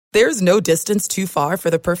There's no distance too far for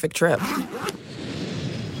the perfect trip.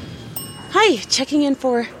 Hi, checking in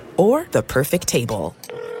for... Or the perfect table.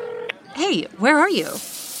 Hey, where are you?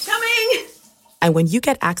 Coming! And when you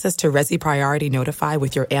get access to Resi Priority Notify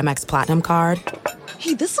with your Amex Platinum card...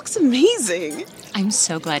 Hey, this looks amazing. I'm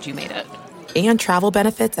so glad you made it. And travel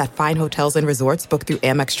benefits at fine hotels and resorts booked through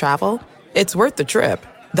Amex Travel, it's worth the trip.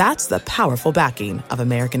 That's the powerful backing of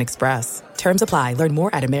American Express. Terms apply. Learn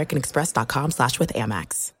more at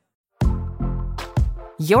americanexpress.com/withAmex.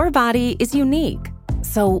 Your body is unique.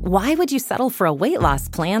 So why would you settle for a weight loss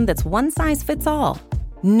plan that's one size fits all?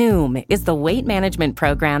 Noom is the weight management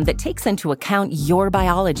program that takes into account your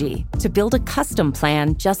biology to build a custom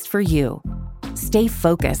plan just for you. Stay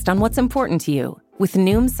focused on what's important to you with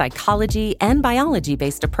Noom's psychology and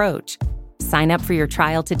biology-based approach. Sign up for your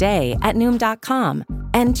trial today at Noom.com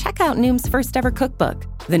and check out Noom's first ever cookbook,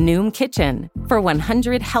 The Noom Kitchen, for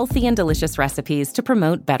 100 healthy and delicious recipes to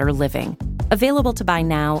promote better living. Available to buy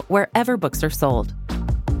now wherever books are sold.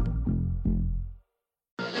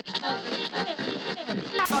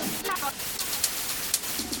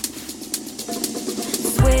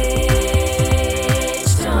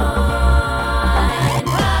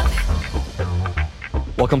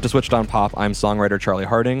 Welcome to Switched on Pop. I'm songwriter Charlie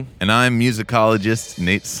Harding. And I'm musicologist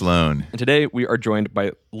Nate Sloan. And today we are joined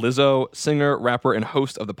by Lizzo, singer, rapper, and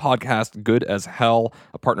host of the podcast Good as Hell,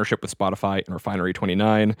 a partnership with Spotify and Refinery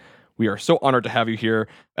 29. We are so honored to have you here,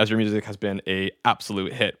 as your music has been a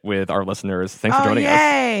absolute hit with our listeners. Thanks for joining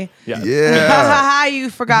us. Yeah. Hi, you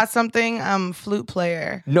forgot something. I'm flute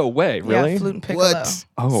player. No way, really? Yeah, flute and piccolo. What?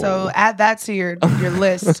 Oh. So add that to your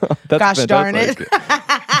list. That's Gosh darn it.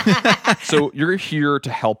 So you're here to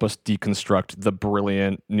help us deconstruct the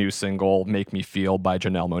brilliant new single, Make Me Feel by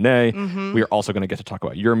Janelle Monáe. Mm-hmm. We are also going to get to talk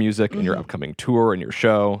about your music and your upcoming tour and your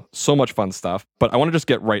show. So much fun stuff. But I want to just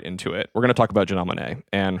get right into it. We're going to talk about Janelle Monáe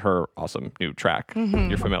and her awesome new track.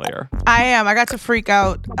 You're familiar. I am. I got to freak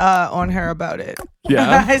out on her about it.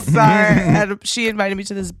 Yeah? I saw her. She invited me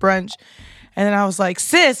to this brunch. And then I was like,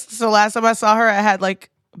 sis. So last time I saw her, I had like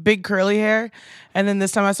big curly hair. And then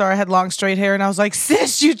this time I saw her, I had long straight hair. And I was like,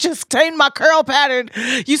 sis, you just changed my curl pattern.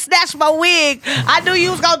 You snatched my wig. I knew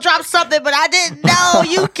you was going to drop something, but I didn't know.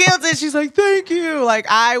 You killed it. She's like, thank you. Like,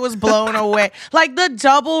 I was blown away. Like the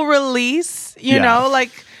double release, you know,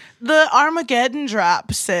 like the Armageddon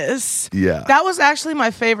drop, sis. Yeah. That was actually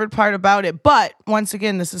my favorite part about it. But once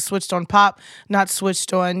again, this is switched on pop, not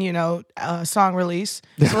switched on, song release.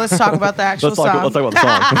 So let's talk about the actual song. Let's talk about the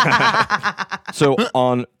song. So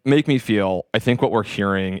on Make Me Feel, I think what we're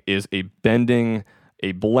hearing is a bending,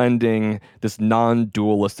 a blending, this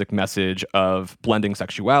non-dualistic message of blending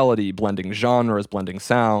sexuality, blending genres, blending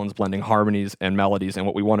sounds, blending harmonies and melodies. And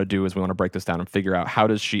what we want to do is we want to break this down and figure out how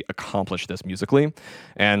does she accomplish this musically.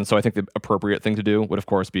 And so I think the appropriate thing to do would, of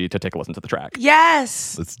course, be to take a listen to the track.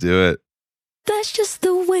 Yes. Let's do it. That's just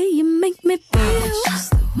the way you make me feel. That's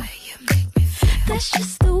just the way you make me feel. That's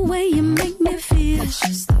just the way you make me feel. That's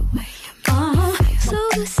just the way you make me feel. So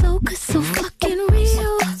good, so good, so fucking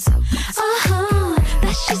real. That's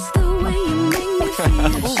just the way you make me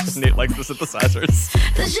feel. Nate likes the synthesizers.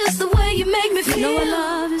 That's just the way you make me feel. You know I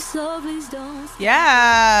love you, so please don't.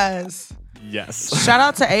 Yes. Yes. Shout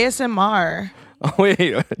out to ASMR. Oh,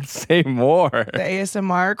 wait, say more. The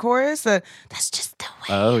ASMR chorus. That's just the way.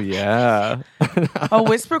 Oh, yeah. A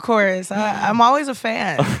whisper chorus. I'm always a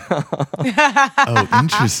fan. Oh,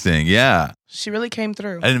 interesting. Yeah. She really came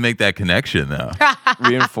through. I didn't make that connection, though.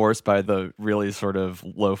 Reinforced by the really sort of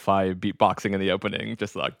lo-fi beatboxing in the opening.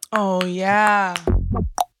 Just like, Oh, yeah.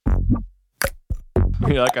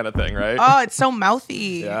 that kind of thing, right? Oh, it's so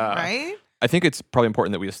mouthy, Yeah. right? I think it's probably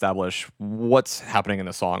important that we establish what's happening in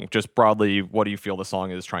the song. Just broadly, what do you feel the song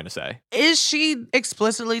is trying to say? Is she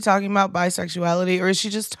explicitly talking about bisexuality or is she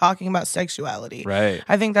just talking about sexuality? Right.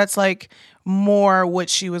 I think that's like more what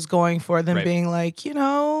she was going for than Right. being like,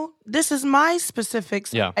 this is my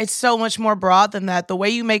specifics. Yeah. It's so much more broad than that. The way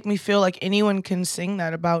you make me feel like anyone can sing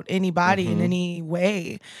that about anybody in any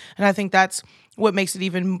way. And I think that's what makes it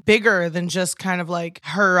even bigger than just kind of like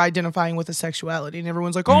her identifying with a sexuality. And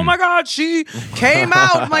everyone's like, oh my God, she came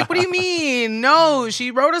out. I'm like, what do you mean? No,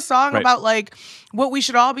 she wrote a song Right. about like what we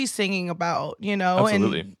should all be singing about,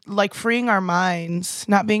 Absolutely. and like freeing our minds,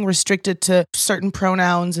 not being restricted to certain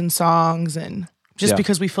pronouns and songs and just Yeah.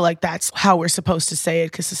 because we feel like that's how we're supposed to say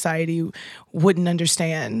it because society wouldn't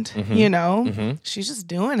understand, She's just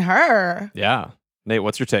doing her. Yeah. Nate,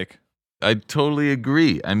 what's your take? I totally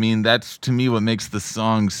agree. I mean, that's to me what makes the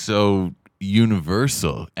song so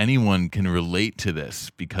universal. Anyone can relate to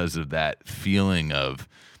this because of that feeling of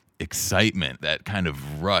excitement, that kind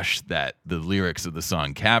of rush that the lyrics of the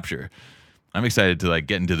song capture. I'm excited to like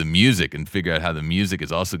get into the music and figure out how the music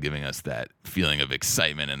is also giving us that feeling of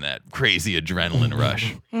excitement and that crazy adrenaline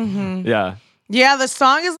rush. Yeah. Yeah, the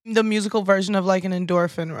song is the musical version of like an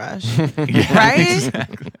endorphin rush, right?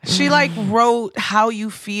 Exactly. She like wrote how you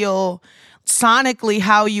feel sonically,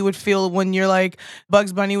 how you would feel when you're like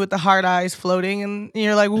Bugs Bunny with the hard eyes floating and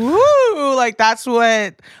you're like, woo, like that's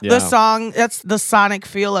what Yeah. the song, that's the sonic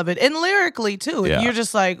feel of it. And lyrically too. Yeah. You're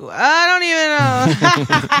just like, I don't even know.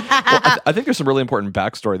 Well, I think there's some really important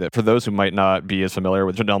backstory that for those who might not be as familiar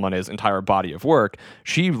with Janelle Monáe's entire body of work,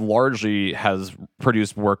 she largely has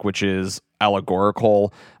produced work which is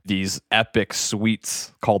allegorical, these epic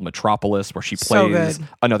suites called Metropolis, where she So plays good.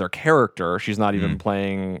 another character. She's not even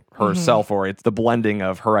playing herself, or it's the blending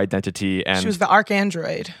of her identity and She was the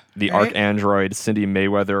Arcandroid. the right? Arcandroid Cindy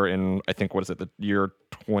Mayweather in, I think, what is it, the year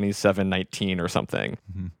 2719 or something.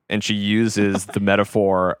 And she uses the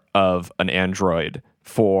metaphor of an android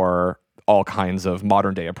for all kinds of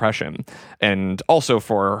modern day oppression and also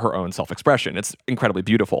for her own self-expression. It's incredibly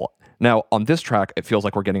beautiful. Now, on this track, it feels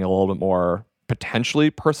like we're getting a little bit more potentially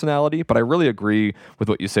personality, but I really agree with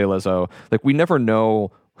what you say, Lizzo. Like, we never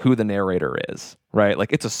know who the narrator is, right?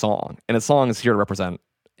 Like, it's a song, and a song is here to represent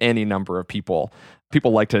any number of people.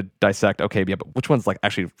 People like to dissect, okay, yeah, but which one's like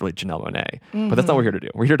actually really Janelle Monáe? But that's not what we're here to do.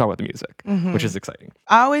 We're here to talk about the music, which is exciting.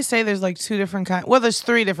 I always say there's like two different kind. Well, there's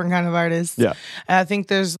three different kind of artists. Yeah. And I think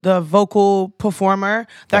there's the vocal performer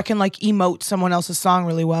that can like emote someone else's song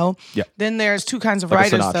really well. Yeah. Then there's two kinds of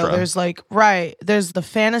Like a writers though. Sinatra. There's like there's the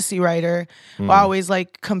fantasy writer who I always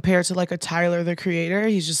like compare to like a Tyler the Creator.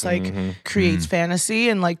 He's just like creates fantasy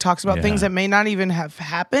and like talks about things Yeah. that may not even have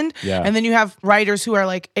happened. Yeah. And then you have writers who are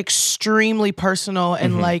like extremely personal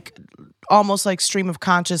and like almost like stream of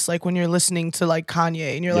conscious, like when you're listening to like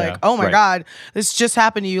Kanye and you're Yeah, like, oh my right. God, this just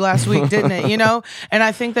happened to you last week, didn't it? You know? And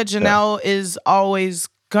I think that Janelle is always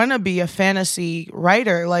gonna be a fantasy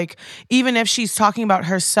writer. Like, even if she's talking about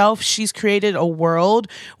herself, she's created a world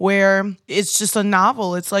where it's just a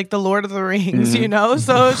novel. It's like the Lord of the Rings, you know?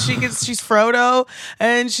 So she's Frodo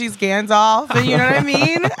and she's Gandalf, and you know what I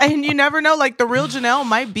mean? And you never know, like the real Janelle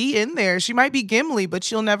might be in there. She might be Gimli, but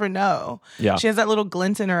you'll never know. Yeah. She has that little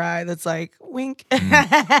glint in her eye that's like, wink.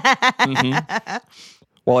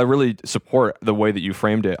 Well, I really support the way that you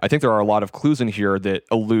framed it. I think there are a lot of clues in here that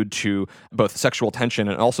allude to both sexual tension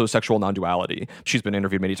and also sexual non-duality. She's been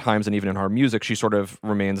interviewed many times, and even in her music, she sort of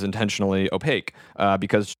remains intentionally opaque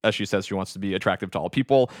because, as she says, she wants to be attractive to all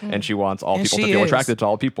people, and she wants all And people to she feel is. attracted to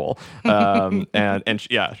all people. Yeah,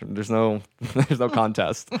 there's no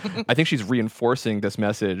contest. I think she's reinforcing this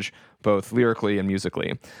message both lyrically and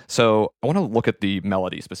musically. So I want to look at the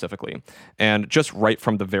melody specifically, and just right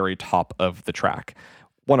from the very top of the track.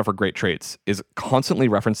 One of her great traits is constantly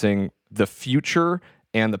referencing the future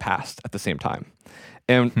and the past at the same time.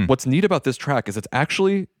 And what's neat about this track is it's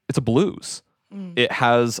a blues. It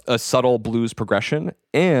has a subtle blues progression,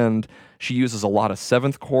 and she uses a lot of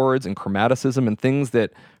seventh chords and chromaticism and things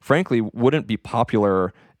that frankly wouldn't be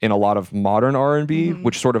popular in a lot of modern R&B,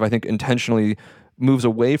 which sort of, I think, intentionally moves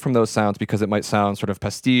away from those sounds because it might sound sort of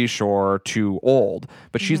pastiche or too old.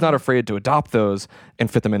 But she's not afraid to adopt those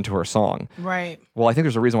and fit them into her song. Right. Well, I think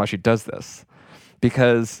there's a reason why she does this.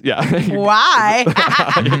 Because, yeah, Why?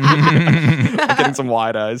 I'm getting some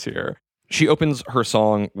wide eyes here. She opens her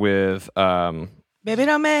song with, Baby,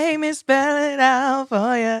 don't make me spell it out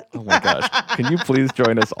for you. oh my gosh, can you please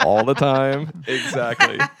join us all the time?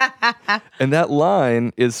 Exactly. And that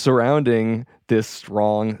line is surrounding this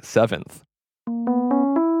strong seventh.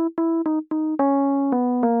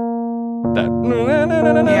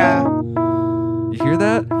 That, Yeah. you hear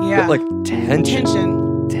that? Yeah. That, like tension.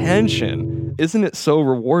 Isn't it so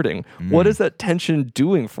rewarding? What is that tension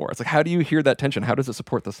doing for us? Like, how do you hear that tension? How does it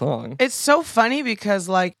support the song? It's so funny because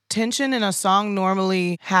like tension in a song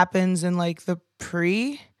normally happens in like the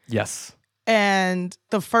pre, Yes. and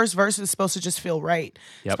the first verse is supposed to just feel right.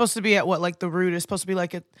 It's Yep. supposed to be at what, like the root is supposed to be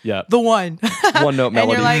like at Yeah. the one. One note And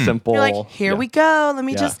melody, you're like, simple. You're like, here Yeah. we go. Let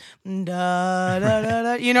me Yeah. just da da da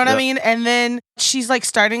da. You know what I Yep. mean? And then she's like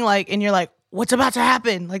starting like, and you're like, what's about to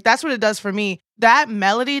happen? Like that's what it does for me. That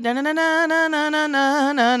melody, na na na na na na na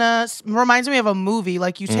na na na, reminds me of a movie.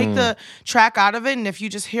 Like you take the track out of it, and if you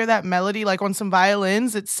just hear that melody, like on some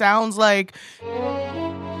violins, it sounds like,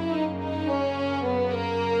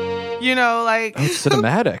 you know, like Oh, it's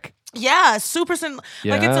cinematic. yeah, super like it's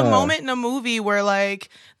a Yeah. moment in a movie where like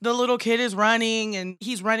the little kid is running and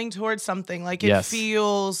he's running towards something. Like it Yes.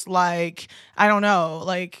 feels like, I don't know,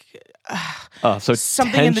 like So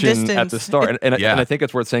Something in the tension at distance. the start, and Yeah. I think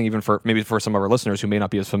it's worth saying, even for maybe for some of our listeners who may not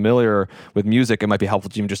be as familiar with music, it might be helpful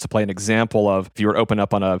to you just to play an example of if you were open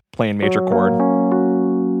up on a plain major chord.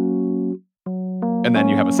 and then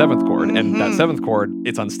you have a seventh chord, and that seventh chord,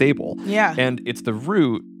 it's unstable. Yeah. And it's the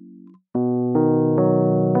root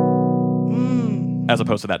as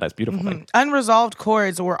opposed to that nice, beautiful thing. Unresolved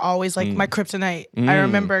chords were always like my kryptonite. I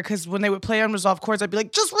remember because when they would play unresolved chords, I'd be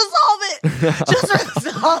like, just resolve it. Just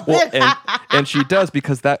resolve it. And she does,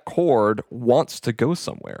 because that chord wants to go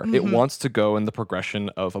somewhere. It wants to go in the progression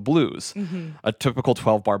of a blues. A typical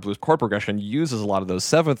 12-bar blues chord progression uses a lot of those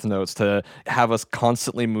seventh notes to have us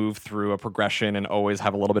constantly move through a progression and always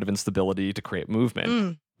have a little bit of instability to create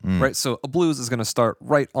movement. Right, so a blues is going to start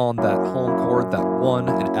right on that home chord, that 1,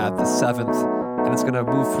 and add the 7th. And it's going to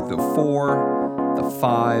move through the 4, the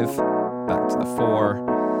 5, back to the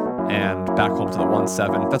 4, and back home to the 1,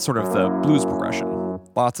 7. That's sort of the blues progression.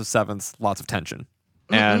 Lots of 7ths, lots of tension.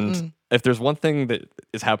 And if there's one thing that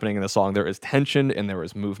is happening in the song, there is tension and there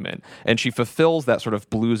is movement. And she fulfills that sort of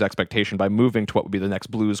blues expectation by moving to what would be the next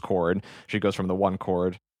blues chord. She goes from the 1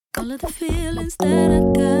 chord All of the feelings that I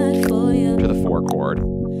got for you. to the 4 chord.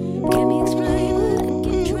 Can we explain what I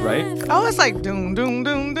get you Right? Oh, it's like doom, doom,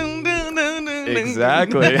 doom, doom, doom, doom, doom.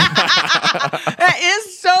 Exactly. That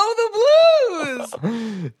is so the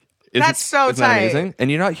blues. That's so isn't that tight. amazing? And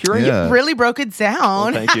you're not hearing Yeah. it. Really broke it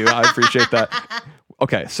down. Thank you. I appreciate that.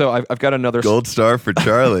 Okay, so I've got another... Gold star for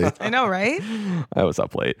Charlie. I know, right? I was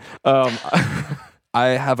up late. I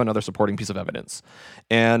have another supporting piece of evidence,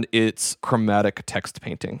 and it's chromatic text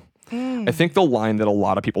painting. I think the line that a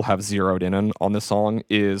lot of people have zeroed in on this song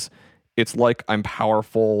is, it's like I'm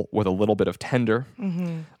powerful with a little bit of tender,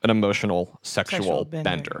 an emotional sexual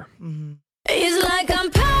bender. It's like I'm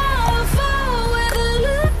powerful with a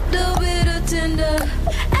little bit of tender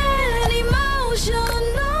and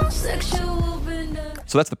emotional sexual bender.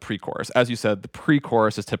 So that's the pre-chorus. As you said, the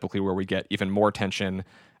pre-chorus is typically where we get even more tension.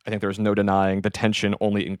 I think there's no denying the tension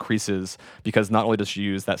only increases because not only does she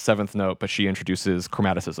use that 7th note, but she introduces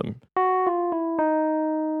chromaticism.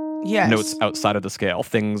 Yes. Notes outside of the scale,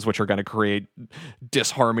 things which are going to create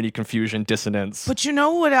disharmony, confusion, dissonance. But you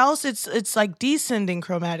know what else? It's like descending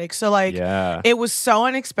chromatic. So like Yeah. it was so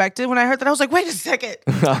unexpected when I heard that. I was like, wait a second.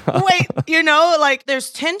 Wait, like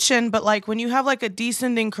there's tension, but like when you have like a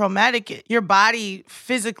descending chromatic, your body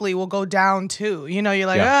physically will go down too. You're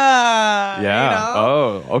like, Yeah. yeah.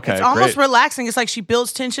 Oh, okay. It's almost great. relaxing. It's like she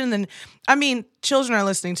builds tension. Then, I mean, children are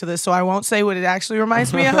listening to this, so I won't say what it actually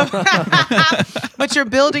reminds me of. But you're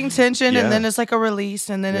building tension, Yeah. and then it's like a release,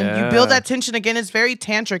 and then you build that tension again. It's very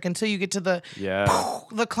tantric until you get to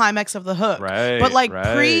the climax of the hook. Right, But like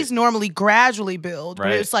right. pre's normally gradually build. But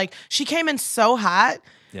Right. it's like she came in so hot.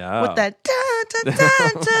 Yeah. With that dun, dun,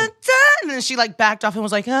 dun, dun, dun, and then she like backed off and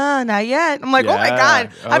was like, not yet. I'm like, oh my Yeah.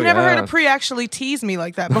 God. Oh, I've never heard yeah. a pre actually tease me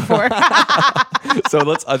like that before.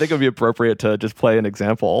 So I think it would be appropriate to just play an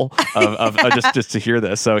example of just to hear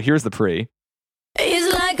this. So here's the pre.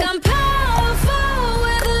 It's like I'm powerful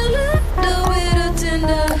with a little bit of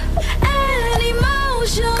tender and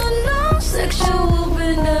emotional sexual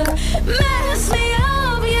bender. Mess me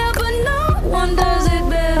up, yeah, but no one does it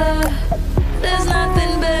better. There's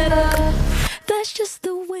nothing better. That's just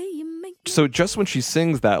the way you make me. So just when she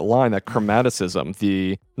sings that line, that chromaticism,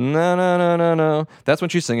 the no, that's when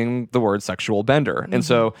she's singing the word sexual bender. And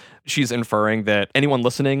so she's inferring that anyone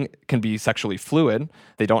listening can be sexually fluid.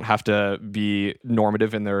 They don't have to be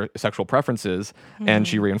normative in their sexual preferences. And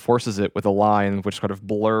she reinforces it with a line which sort of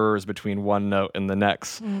blurs between one note and the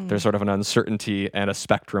next. There's sort of an uncertainty and a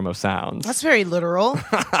spectrum of sounds. That's very literal.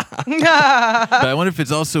 But I wonder if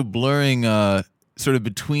it's also blurring sort of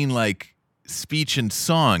between like speech and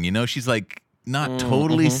song. She's like not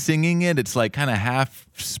totally singing it. It's like kind of half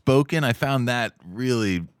spoken. I found that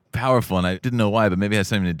really powerful, and I didn't know why, but maybe it has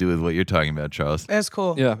something to do with what you're talking about, Charles. That's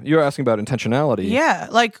cool. Yeah, you're asking about intentionality. Yeah,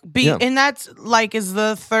 like Yeah. and that's like is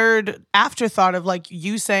the third afterthought of like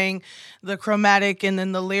you saying the chromatic and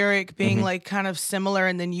then the lyric being like kind of similar,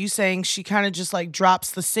 and then you saying she kind of just like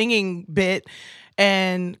drops the singing bit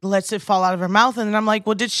lets it fall out of her mouth, and then I'm like,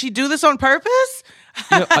 well, did she do this on purpose?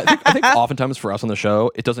 I think oftentimes for us on the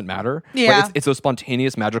show, it doesn't matter. Yeah. It's those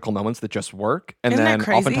spontaneous, magical moments that just work. And Isn't that then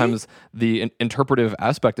crazy? oftentimes the interpretive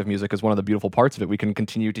aspect of music is one of the beautiful parts of it. We can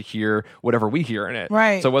continue to hear whatever we hear in it.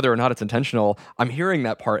 Right. So whether or not it's intentional, I'm hearing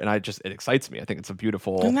that part and it excites me. I think it's a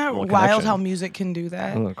beautiful Isn't that little wild connection. how music can do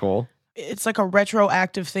that? Isn't that cool? It's like a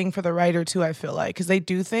retroactive thing for the writer too, I feel like, because they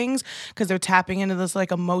do things because they're tapping into this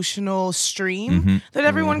like emotional stream that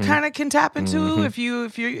everyone kind of can tap into if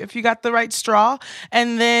you got the right straw,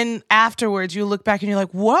 and then afterwards you look back and you're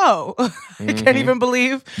like, whoa, I can't even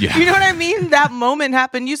believe you know what I mean, that moment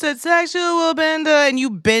happened. You said sexual bender and you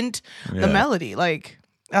bent the melody, like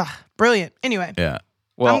brilliant. Anyway, Yeah.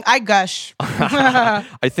 Well, I gush.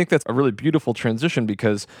 I think that's a really beautiful transition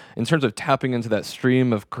because in terms of tapping into that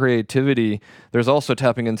stream of creativity, there's also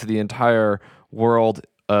tapping into the entire world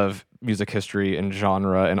of music history and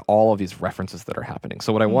genre and all of these references that are happening.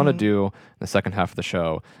 So what I want to do in the second half of the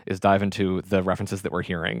show is dive into the references that we're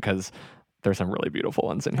hearing because there's some really beautiful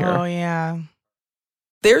ones in here. Oh, yeah.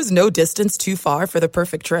 There's no distance too far for the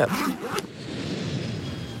perfect trip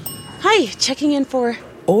Hi, checking in for.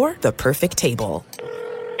 or the perfect table.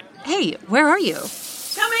 Hey, where are you?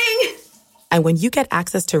 Coming! And when you get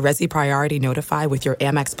access to Resi Priority Notify with your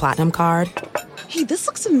Amex Platinum card Hey, this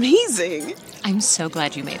looks amazing. I'm so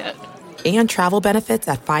glad you made it. and travel benefits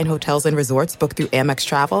at fine hotels and resorts booked through Amex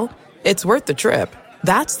Travel, it's worth the trip.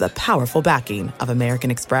 That's the powerful backing of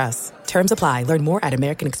American Express. Terms apply. Learn more at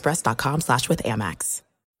americanexpress.com/withAmex.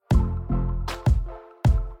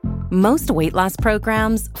 Most weight loss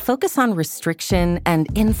programs focus on restriction and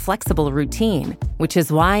inflexible routine, which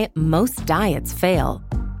is why most diets fail.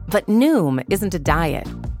 But Noom isn't a diet.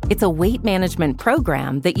 It's a weight management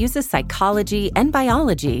program that uses psychology and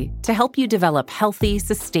biology to help you develop healthy,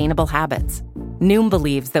 sustainable habits. Noom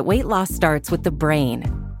believes that weight loss starts with the brain,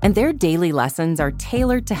 and their daily lessons are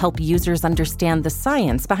tailored to help users understand the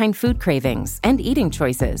science behind food cravings and eating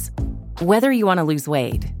choices. Whether you want to lose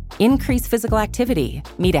weight, increase physical activity,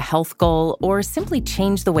 meet a health goal, or simply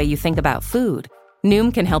change the way you think about food,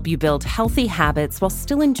 Noom can help you build healthy habits while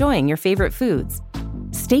still enjoying your favorite foods.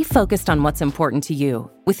 Stay focused on what's important to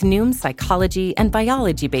you with Noom's psychology and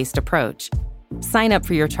biology-based approach. Sign up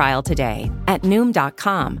for your trial today at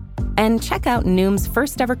Noom.com and check out Noom's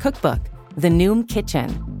first ever cookbook, The Noom Kitchen,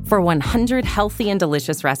 for 100 healthy and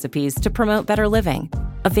delicious recipes to promote better living.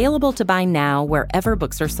 Available to buy now wherever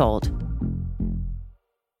books are sold.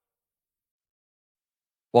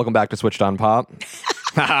 Welcome back to Switched on Pop.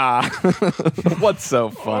 What's so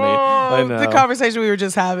funny? I know. The conversation we were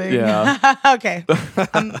just having. Yeah. Okay.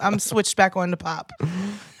 I'm switched back on to pop.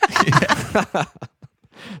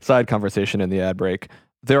 Side conversation in the ad break.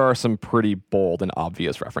 There are some pretty bold and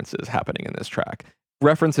obvious references happening in this track.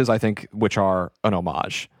 References, I think, which are an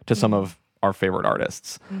homage to some of our favorite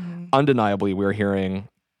artists. Undeniably, we're hearing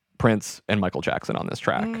Prince and Michael Jackson on this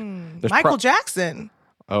track. There's Michael Jackson.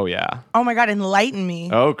 Oh, yeah. Oh my God, enlighten me.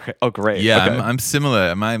 Okay. Oh, great. Yeah, Okay. I'm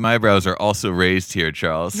similar. My eyebrows are also raised here,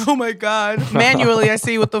 Charles. Oh my God. Manually, I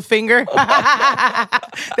see with the finger.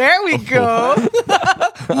 There we go.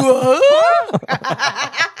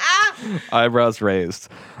 Eyebrows raised.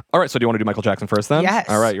 All right, so do you want to do Michael Jackson first then? Yes.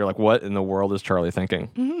 All right, you're like, what in the world is Charlie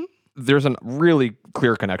thinking? There's a really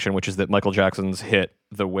clear connection, which is that Michael Jackson's hit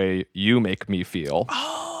The Way You Make Me Feel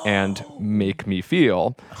and Make Me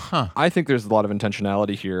Feel. I think there's a lot of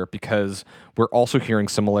intentionality here because we're also hearing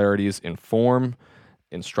similarities in form,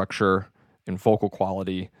 in structure, in vocal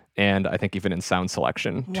quality, and I think even in sound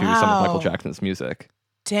selection to some of Michael Jackson's music.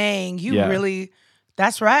 Dang, you Yeah. really,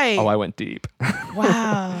 that's right. Oh, I went deep.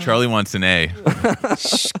 Wow. Charlie wants an A.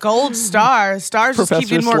 Gold star. Stars just keep Professor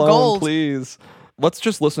getting more Sloan, gold. please. Let's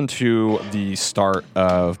just listen to the start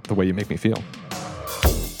of The Way You Make Me Feel.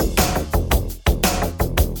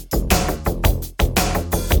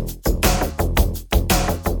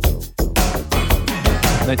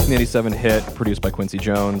 ...1987 hit, produced by Quincy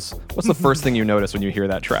Jones. What's the first thing you notice when you hear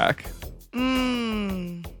that track?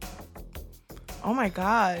 Oh my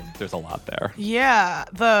God. There's a lot there. Yeah,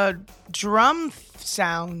 the drum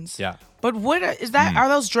sounds. Yeah. But what is that? Are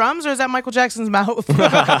those drums or is that Michael Jackson's mouth?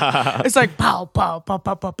 It's like pow, pow, pow,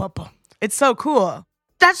 pow, pow, pow, pow. It's so cool.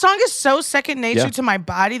 That song is so second nature Yeah. to my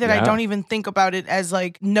body that I Yeah. don't even think about it as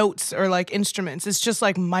like notes or like instruments. It's just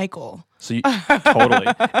like Michael. So you, totally.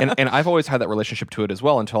 And I've always had that relationship to it as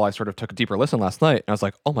well until I sort of took a deeper listen last night. And I was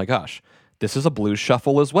like, oh my gosh, this is a blues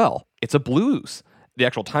shuffle as well. It's a blues. The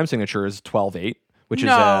actual time signature is 12/8, which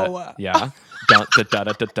No. is yeah.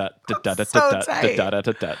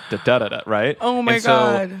 Right? Oh my and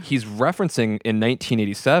God. So he's referencing in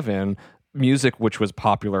 1987 music which was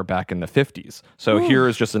popular back in the 50s. So here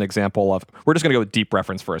is just an example of, we're just going to go with deep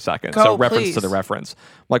reference for a second. Go, so reference please. to the reference.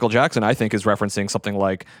 Michael Jackson, I think, is referencing something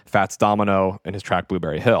like Fats Domino in his track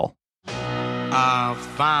Blueberry Hill. I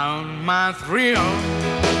found my thrill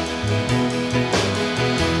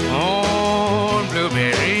on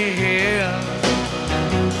Blueberry Hill.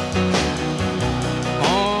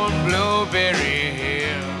 On Blueberry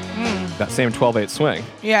Hill. That same 12/8 swing,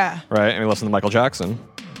 Yeah. right? And we listen to Michael Jackson.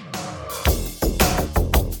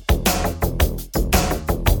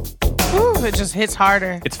 Whew. it just hits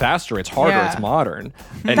harder. It's faster, it's harder, Yeah. it's modern.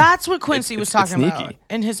 And That's what Quincy was it's talking about sneaky.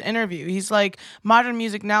 in his interview. He's like, modern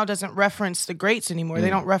music now doesn't reference the greats anymore. They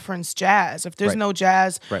don't reference jazz. If there's Right. no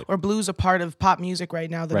jazz Right. or blues a part of pop music right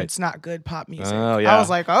now, then Right. it's not good pop music. Oh yeah, I was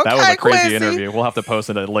like, okay, that was a crazy Quincy. interview. We'll have to post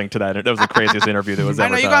a link to that. That was the craziest interview that was I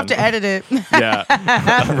ever know you're done. going to have to edit it. Yeah,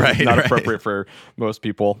 Right, Not right. appropriate for most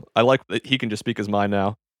people. I like that he can just speak his mind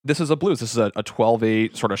now. This is a blues. This is a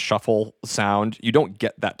 12/8 sort of shuffle sound. You don't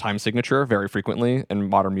get that time signature very frequently in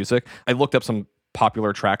modern music. I looked up some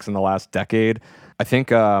popular tracks in the last decade. I think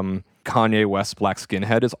Kanye West's Black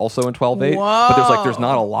Skinhead is also in 12/8, but there's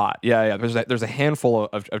not a lot. Yeah. There's a handful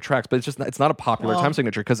of tracks, but it's not a popular time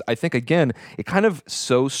signature because I think again it kind of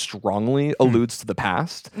so strongly alludes to the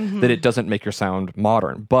past that it doesn't make your sound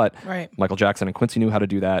modern. But Right. Michael Jackson and Quincy knew how to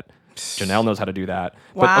do that. Janelle knows how to do that.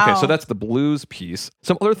 But okay, Wow. so that's the blues piece.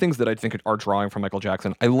 Some other things that I think are drawing from Michael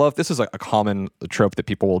Jackson. I love this is a common trope that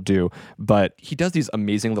people will do, but he does these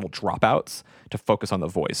amazing little dropouts to focus on the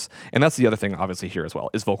voice. And that's the other thing obviously here as well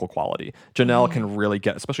is vocal quality. Janelle can really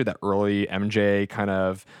get, especially that early MJ kind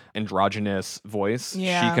of androgynous voice.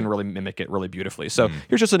 Yeah. She can really mimic it really beautifully. So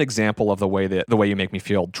here's just an example of the way that The Way You Make Me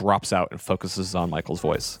Feel drops out and focuses on Michael's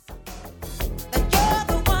voice.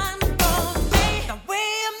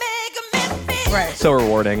 Right. So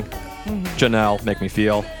rewarding. Janelle, Make Me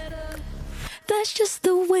Feel. That's just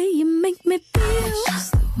the way you make me feel.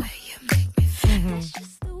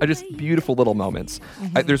 Just beautiful little moments.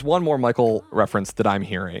 There's one more Michael reference that I'm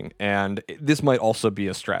hearing, and this might also be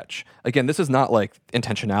a stretch. Again, this is not like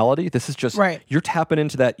intentionality. This is just Right. you're tapping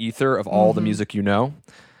into that ether of all the music you know.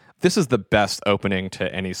 This is the best opening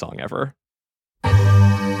to any song ever.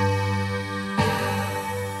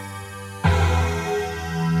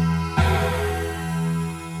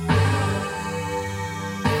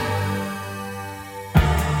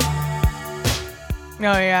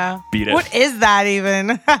 Oh, yeah. Beat it. What is that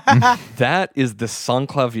even? That is the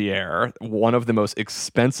Clavier, one of the most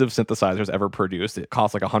expensive synthesizers ever produced. It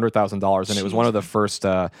cost like $100,000, and it was one of the first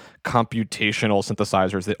computational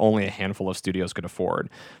synthesizers that only a handful of studios could afford.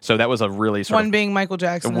 So that was a really sort One of... being Michael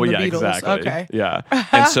Jackson and Well, the yeah, Beatles. exactly. Okay. Yeah.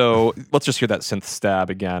 And so let's just hear that synth stab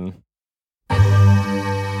again.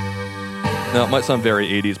 Now, it might sound very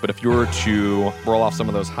 80s, but if you were to roll off some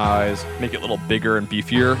of those highs, make it a little bigger and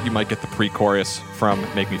beefier, you might get the pre-chorus from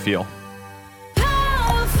Make Me Feel.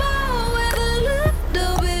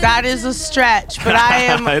 That is a stretch, but I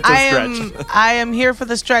am It's a stretch. I am here for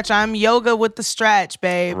the stretch. I'm yoga with the stretch,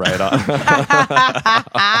 babe. Right on.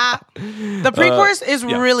 The pre-chorus is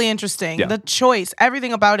really interesting. Yeah. The choice,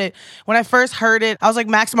 everything about it. When I first heard it, I was like,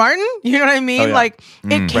 Max Martin? You know what I mean? Oh, yeah. Like,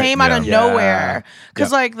 it came out of Yeah. nowhere. Because,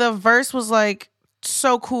 Yep. like, the verse was, like,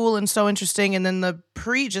 so cool and so interesting. And then the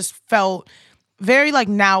pre just felt very, like,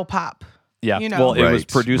 now pop. Yeah, You know? well, it was Right,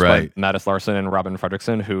 produced right. by Mattis Larsson and Robin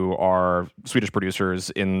Fredrickson, who are Swedish producers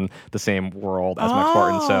in the same world as Max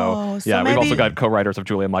Martin. So, so yeah, we've also maybe- got co-writers of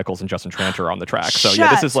Julia Michaels and Justin Tranter on the track. So, yeah,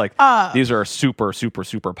 this is like, these are super, super,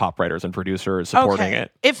 super pop writers and producers supporting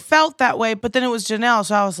it. It felt that way, but then it was Janelle,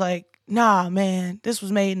 so I was like, nah, man, this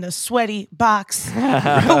was made in a sweaty box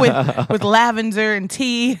with lavender and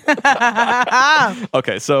tea.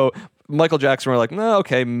 Okay, so Michael Jackson, we're like, no,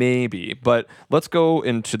 okay, maybe. But let's go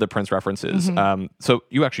into the Prince references. So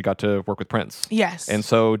you actually got to work with Prince. Yes. And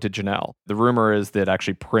so did Janelle. The rumor is that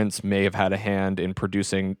actually Prince may have had a hand in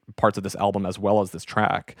producing parts of this album as well as this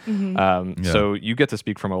track. So you get to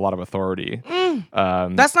speak from a lot of authority.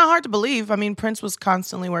 That's not hard to believe. I mean, Prince was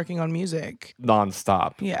constantly working on music.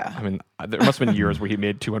 Nonstop. Yeah. I mean, there must have been years where he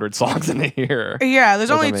made 200 songs in a year. Yeah, there's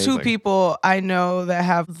That's only amazing. two people I know that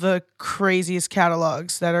have the craziest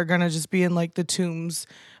catalogs that are gonna just be in like the tombs,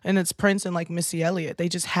 and it's Prince and like Missy Elliott. They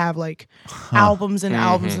just have like albums and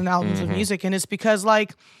albums and albums of music, and it's because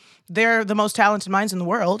like they're the most talented minds in the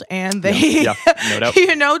world, and they Yeah, no doubt.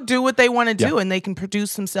 you know, do what they want to do, Yeah. and they can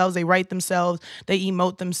produce themselves, they write themselves, they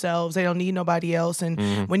emote themselves, they don't need nobody else.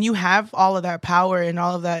 And when you have all of that power and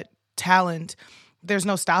all of that talent, there's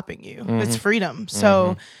no stopping you. It's freedom.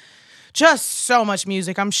 So just so much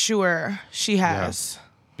music. I'm sure she has.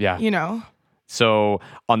 Yeah. You know. So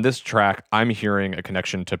on this track, I'm hearing a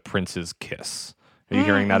connection to Prince's Kiss. Are you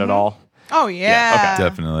hearing that at all? Oh yeah. okay.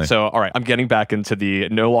 Definitely. So, all right, I'm getting back into the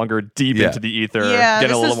no longer deep Yeah. into the ether, Yeah,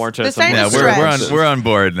 getting a this little is- more into this some ain't yeah, a stretch. we're on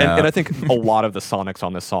board now. and I think a lot of the sonics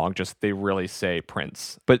on this song they really say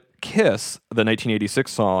Prince. But Kiss, the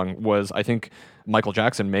 1986 song, was, I think, Michael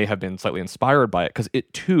Jackson may have been slightly inspired by it because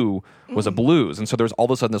it too was a blues. And so there's all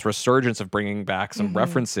of a sudden this resurgence of bringing back some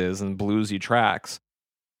references and bluesy tracks.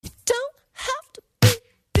 Don't have to be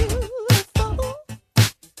beautiful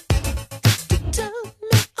to turn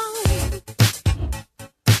me on.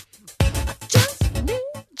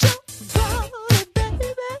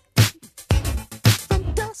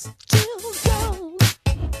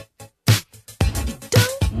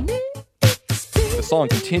 song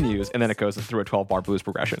continues, and then it goes through a 12-bar blues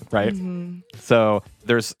progression, right? Mm-hmm. So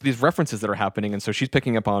there's these references that are happening, and so she's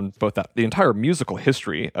picking up on both the entire musical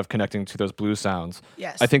history of connecting to those blues sounds.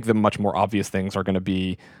 Yes. I think the much more obvious things are going to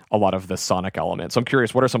be a lot of the sonic elements. So I'm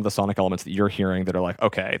curious, what are some of the sonic elements that you're hearing that are like,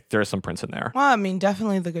 okay, there's some Prince in there? Well, I mean,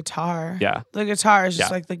 definitely the guitar. Yeah. The guitar is just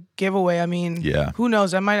Yeah. like the giveaway. I mean, Yeah. who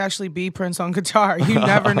knows? That might actually be Prince on guitar. You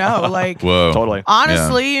never know. Like, Whoa. Totally.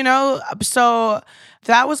 honestly, you know, so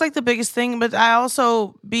that was like the biggest thing. But I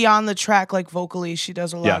also, beyond the track, like vocally, she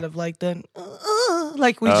does a lot Yeah. of like the,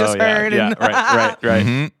 like we just yeah, heard. Yeah, and right.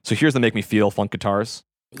 Mm-hmm. So here's the Make Me Feel funk guitars.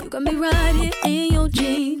 You got me right here in your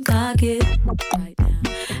jean pocket right now.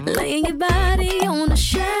 Laying your body on the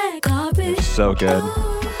shag carpet. So good.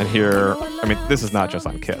 And here, I mean, this is not just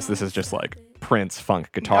on Kiss. This is just like Prince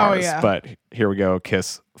funk guitars. Oh, yeah. But here we go,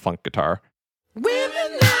 Kiss funk guitar.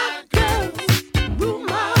 Women not girls, rule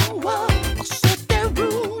my world. Set that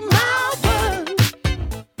rule my world.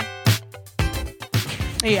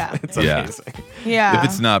 Yeah. It's Yeah. amazing. Yeah. If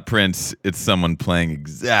it's not Prince, it's someone playing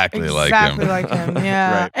exactly like Exactly him. like him.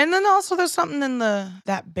 Yeah. Right. And then also there's something in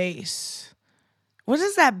that bass. What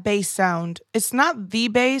is that bass sound? It's not the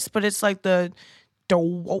bass, but it's like the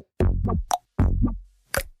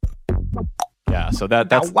Yeah, so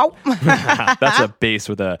that's whoa. that's a bass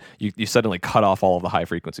with you suddenly cut off all of the high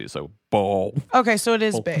frequencies. So boom. Okay, so it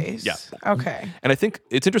is bass. Yeah. Okay. And I think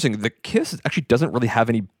it's interesting. The Kiss actually doesn't really have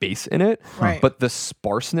any bass in it, Right. but the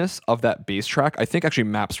sparseness of that bass track, I think, actually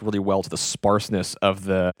maps really well to the sparseness of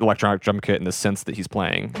the electronic drum kit and the synths that he's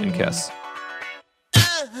playing in Kiss.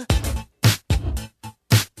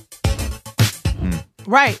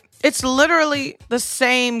 Right. It's literally the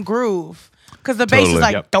same groove. Because the bass is Totally.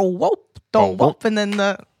 like Yep. do whoop, and then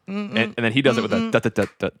the And then he does it with the da da da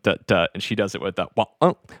da da da, and she does it with the wah,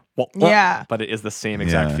 wah. Yeah. But it is the same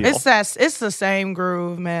exact Yeah. feel. it's the same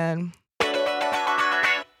groove, man.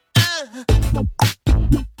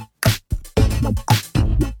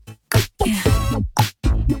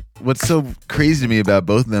 What's so crazy to me about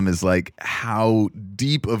both of them is like how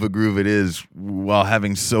deep of a groove it is while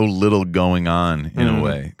having so little going on in a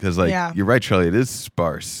way. Because like Yeah. you're right, Charlie, it is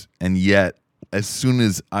sparse, and yet as soon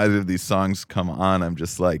as either of these songs come on, I'm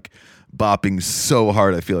just like bopping so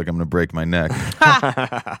hard I feel like I'm gonna break my neck.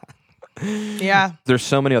 Yeah. There's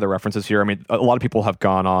so many other references here. I mean, a lot of people have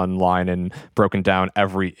gone online and broken down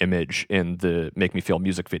every image in the Make Me Feel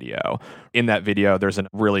music video. In that video, there's a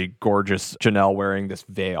really gorgeous Janelle wearing this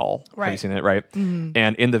veil. Have you Right. seen it, right?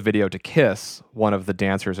 And in the video to Kiss, one of the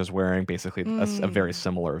dancers is wearing basically a very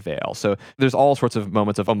similar veil. So there's all sorts of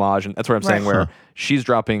moments of homage, and that's what I'm saying, Right. where she's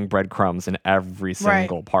dropping breadcrumbs in every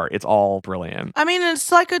single part. It's all brilliant. I mean,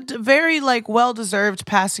 it's like a very like well-deserved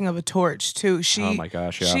passing of a torch too. Oh my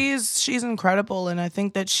gosh, yeah. She's incredible, and I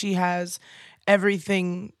think that she has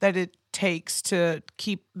everything that it takes to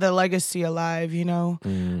keep the legacy alive. You know,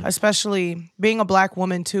 especially being a Black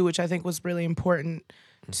woman too, which I think was really important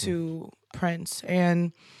to Prince.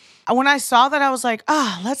 And when I saw that, I was like,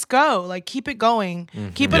 let's go. Like, keep it going.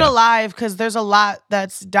 Keep it alive, because there's a lot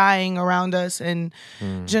that's dying around us. And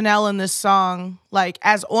Janelle in this song, like,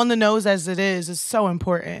 as on the nose as it is so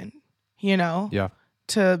important, you know? Yeah.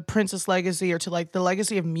 To Prince's legacy, or to like the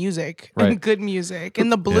legacy of music Right. and good music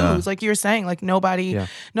and the blues. Like you were saying, like nobody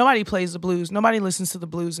plays the blues. Nobody listens to the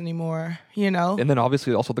blues anymore, you know? And then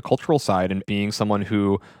obviously also the cultural side, and being someone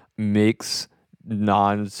who makes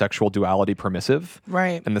non-sexual duality permissive.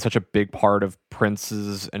 Right. And that's such a big part of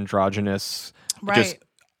Prince's androgynous, just Right.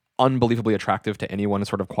 unbelievably attractive to anyone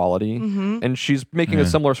sort of quality. And she's making a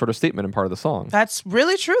similar sort of statement in part of the song. That's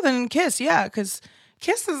really true then in Kiss, yeah, because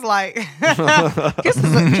Kiss is like Kiss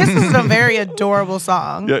is a very adorable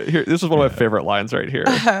song. Yeah, here, this is one of my favorite lines right here.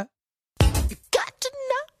 Got to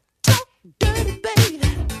not talk dirty, baby.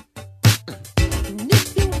 And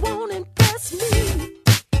if you won't impress me,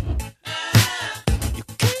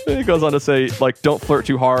 And he goes on to say, like, don't flirt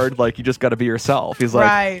too hard. Like, you just got to be yourself. He's like,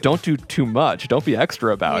 Right. don't do too much. Don't be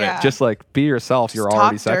extra about Yeah. it. Just like be yourself. You're Talk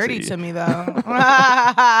already sexy. dirty to me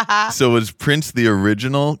though. So was Prince the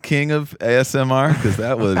original king of ASMR? Because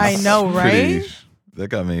that was I know, pretty- right? That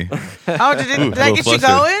got me. Oh, did that get you flustered.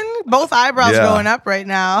 going? Both eyebrows Yeah. going up right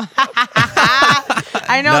now.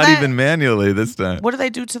 I know Not that. even manually this time. What do they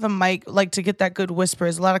do to the mic, like to get that good whisper?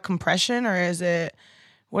 Is it a lot of compression, or is it?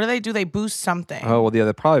 What do they do? They boost something. Oh, well, yeah,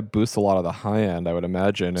 they probably boost a lot of the high end, I would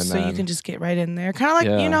imagine. And so then, you can just get right in there. Kind of like,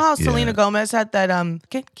 Yeah. you know how Yeah. Selena Gomez had that,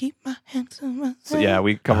 can't keep my hands on myself. So, yeah,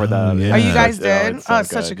 we covered that. yeah. Oh, you guys Yeah, did? it's so Oh, it's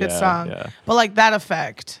such a good Yeah, song. Yeah. But like that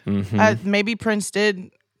effect. Mhm. Maybe Prince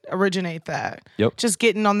did originate that. Yep. Just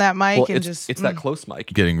getting on that mic Well, and it's, just. it's that close mic.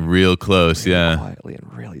 Getting real close, yeah. Quietly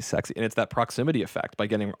and really sexy. And it's that proximity effect. By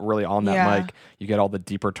getting really on that mic, you get all the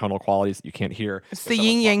deeper tonal qualities that you can't hear. It's the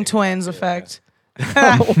yin yang twins effect.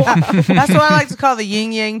 That's what I like to call the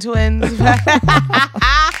yin yang twins effect.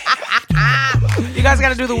 You guys got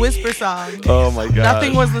to do the whisper song. Oh my god!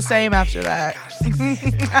 Nothing was the same after that.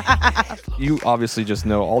 You obviously just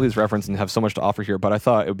know all these references and have so much to offer here, but I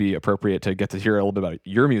thought it would be appropriate to get to hear a little bit about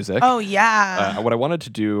your music. Oh yeah. What I wanted to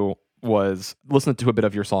do was listen to a bit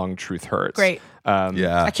of your song "Truth Hurts." Great.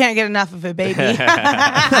 I can't get enough of it, baby. But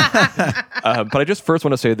I just first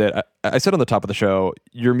want to say that I said on the top of the show,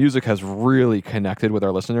 your music has really connected with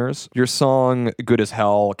our listeners. Your song "Good as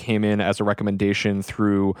Hell" came in as a recommendation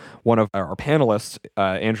through one of our panelists,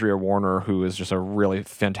 Andrea Warner, who is just a really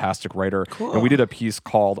fantastic writer. Cool. And we did a piece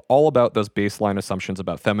called All About Those Baseline Assumptions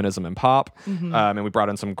About Feminism and Pop. And we brought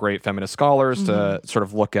in some great feminist scholars to sort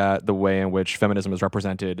of look at the way in which feminism is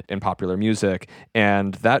represented in popular music.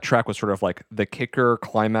 And that track was sort of like the kicker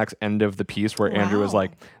climax end of the piece where Andrew was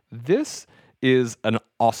like, this is an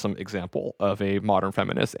awesome example of a modern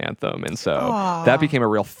feminist anthem. And so that became a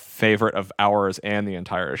real favorite of ours and the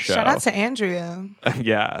entire show. Shout out to Andrea.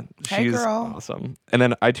 Yeah, Hey, she's girl. awesome. And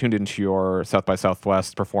then I tuned into your South by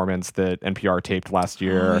Southwest performance that NPR taped last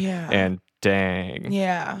year. And dang.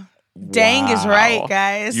 Yeah. Dang is right,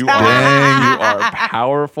 guys. You are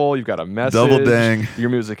powerful. You've got a message. Double dang. Your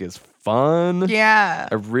music is fun. Yeah.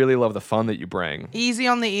 I really love the fun that you bring. Easy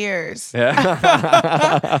on the ears.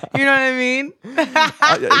 Yeah. You know what I mean?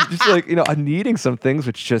 Just like, I'm needing some things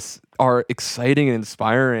which just are exciting and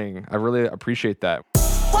inspiring. I really appreciate that.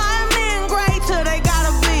 Why men great till they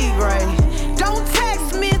gotta be great? Don't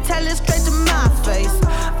text me, tell it straight to my face.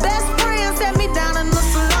 Best friend set me down in the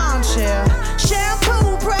salon chair.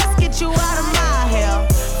 Shampoo press, get you out of my hair.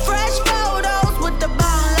 Fresh photos with the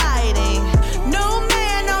bomb lighting. New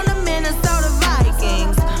man on the Minnesota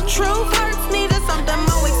Vikings. Truth hurts, needed something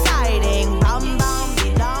more exciting.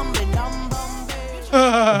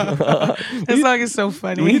 This song is so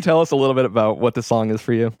funny. Can you tell us a little bit about what the song is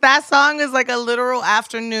for you? That song is like a literal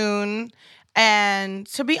afternoon. And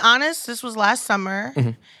to be honest, this was last summer.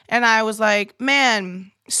 And I was like,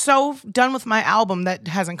 man, so done with my album that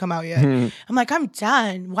hasn't come out yet. I'm like, I'm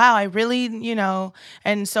done. Wow, I really,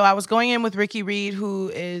 And so I was going in with Ricky Reed,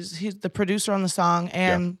 he's the producer on the song.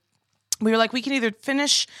 And we were like, we can either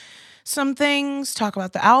finish some things, talk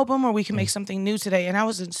about the album, or we can make something new today. And I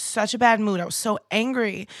was in such a bad mood. I was so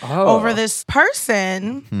angry over this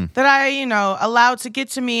person that I, allowed to get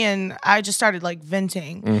to me, and I just started like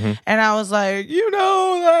venting. And I was like,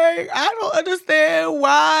 I don't understand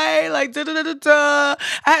why, like, I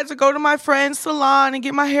had to go to my friend's salon and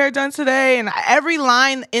get my hair done today. And every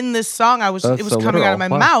line in this song, it was coming out of my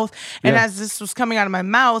mouth. And as this was coming out of my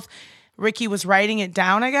mouth, Ricky was writing it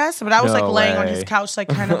down, I guess. But I was like laying on his couch, like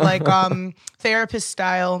kind of like therapist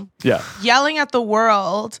style, yelling at the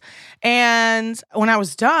world. And when I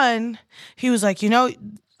was done, he was like,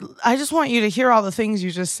 I just want you to hear all the things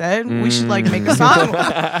you just said. We should like make a song.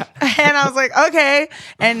 And I was like, okay.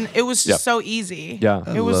 And it was just so easy. Yeah.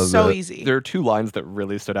 It was so easy. There are two lines that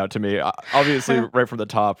really stood out to me. Obviously, right from the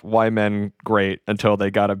top, why men great until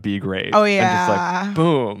they gotta be great. Oh, yeah. And just like,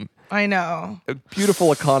 boom. I know. A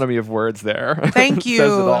beautiful economy of words there. Thank you.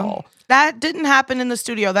 Says it all. That didn't happen in the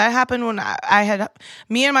studio. That happened when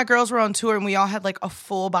me and my girls were on tour, and we all had like a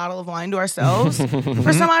full bottle of wine to ourselves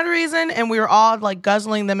for some odd reason. And we were all like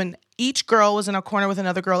guzzling them, and each girl was in a corner with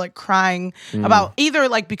another girl like crying about either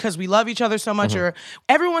like because we love each other so much or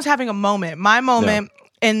everyone's having a moment. My moment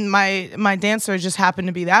and my dancer just happened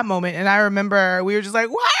to be that moment. And I remember we were just like,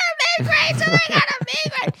 why are men great till they gotta be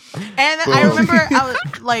great? And I remember I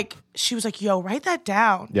was like, she was like, yo, write that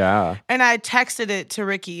down. Yeah. And I texted it to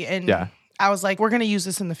Ricky, and I was like, we're going to use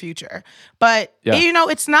this in the future. But,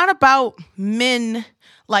 it's not about men.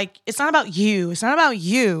 Like, it's not about you. It's not about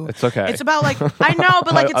you. It's okay. It's about, like, I know,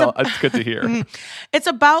 but, like, it's good to hear. It's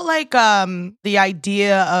about, like, the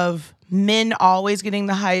idea of men always getting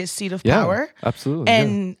the highest seat of power. Absolutely.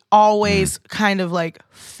 And always kind of, like,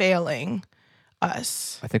 failing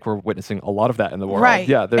us. I think we're witnessing a lot of that in the world. Right.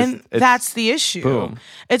 Yeah. And that's the issue. Boom.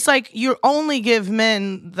 It's like you only give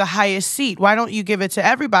men the highest seat. Why don't you give it to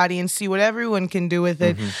everybody and see what everyone can do with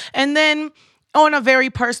it? And then on a very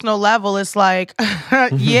personal level, it's like,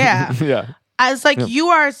 yeah. I was like,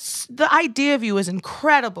 the idea of you is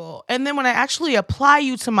incredible. And then when I actually apply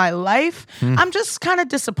you to my life, I'm just kind of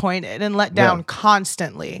disappointed and let down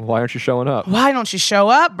constantly. Why aren't you showing up? Why don't you show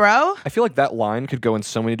up, bro? I feel like that line could go in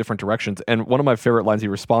so many different directions. And one of my favorite lines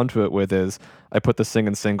you respond to it with is, I put the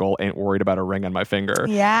singing single, ain't worried about a ring on my finger.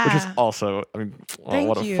 Yeah. Which is also, I mean,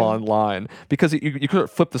 what a you. fun line. Because you could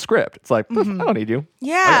flip the script. It's like, I don't need you.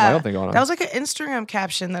 Yeah. I got my own thing going on. That was like an Instagram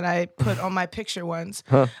caption that I put on my picture once.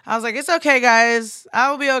 I was like, it's okay, guys.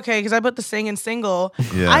 I'll be okay because I put the singing single.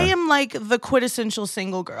 Yeah. I am like the quintessential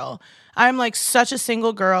single girl. I'm like such a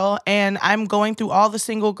single girl and I'm going through all the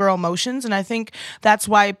single girl motions. And I think that's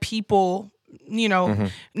why people, you know,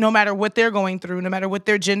 no matter what they're going through, no matter what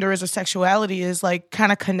their gender is or sexuality is, like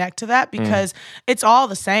kind of connect to that because it's all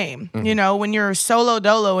the same. You know, when you're solo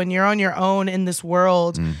dolo and you're on your own in this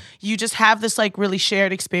world, you just have this like really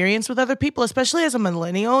shared experience with other people, especially as a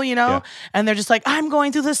millennial, you know, and they're just like, I'm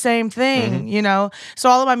going through the same thing, you know? So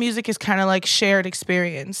all of my music is kind of like shared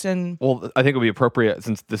experience. And well, I think it would be appropriate,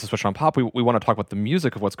 since this is Switch on Pop, we want to talk about the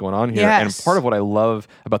music of what's going on here. Yes. And part of what I love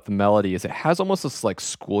about the melody is it has almost this like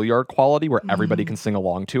schoolyard quality where everybody can sing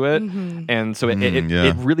along to it. And so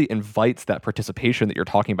it really invites that participation that you're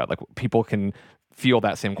talking about. Like people can feel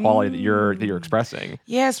that same quality that you're expressing.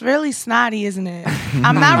 yeah, it's really snotty, isn't it?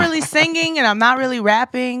 I'm not really singing and I'm not really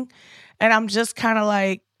rapping and I'm just kind of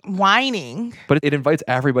like whining. But it invites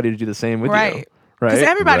everybody to do the same with you. Right. Right? Because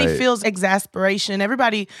everybody Right. feels exasperation.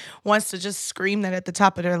 Everybody wants to just scream that at the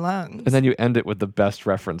top of their lungs. And then you end it with the best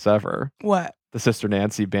reference ever. What? The Sister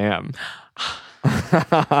Nancy Bam.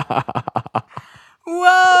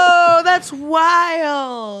 Whoa, that's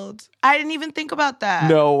wild. I didn't even think about that.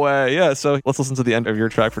 No way. Yeah, so let's listen to the end of your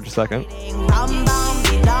track for just a second.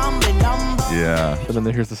 Yeah. And then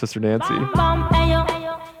here's the Sister Nancy.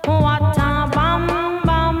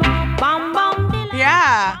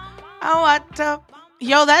 Yeah. Oh, what the...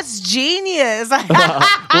 Yo, that's genius. Well,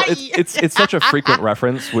 it's such a frequent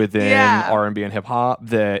reference within R&B and hip hop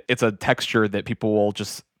that it's a texture that people will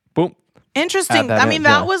just boom. Interesting. That I mean, in,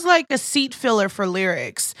 that yeah. was like a seat filler for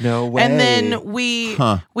lyrics. No way. And then we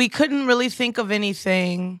couldn't really think of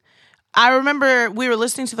anything. I remember we were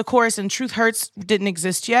listening to the chorus and Truth Hurts didn't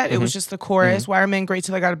exist yet. It was just the chorus. Why are men great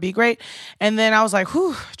till they gotta be great? And then I was like,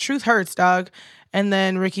 whew, Truth Hurts, dog. And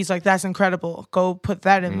then Ricky's like, that's incredible. Go put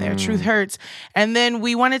that in there. Truth Hurts. And then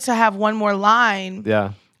we wanted to have one more line.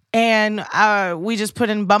 Yeah. And we just put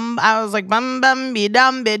in bum. I was like bum be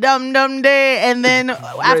dum day. And then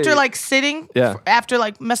after like sitting, after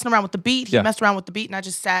like messing around with the beat, he messed around with the beat, and I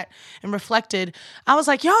just sat and reflected. I was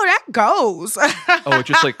like, yo, that goes. Oh, it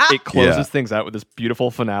just like it closes things out with this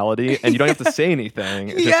beautiful finality, and you don't have to say anything.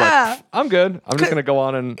 It's just like, I'm good. I'm just gonna go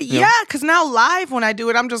on and because now live when I do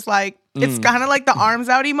it, I'm just like. It's kind of like the arms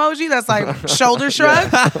out emoji. That's like shoulder shrug,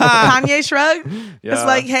 Kanye shrug. Yeah. It's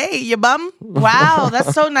like, hey, you bum. Wow,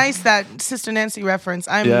 that's so nice. That Sister Nancy reference.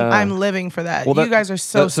 I'm living for that. Well, you guys are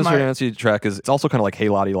so that smart. Sister Nancy track it's also kind of like Hey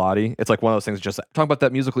Lottie Lottie. It's like one of those things. Just talking about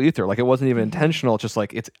that musical ether. Like it wasn't even intentional. It's just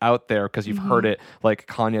like it's out there because you've heard it. Like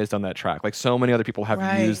Kanye's done that track. Like so many other people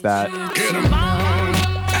have used that.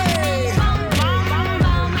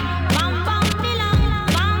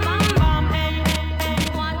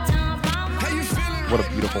 What a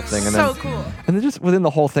beautiful thing. And so then, cool. And then just within the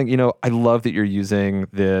whole thing, you know, I love that you're using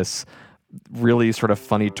this really sort of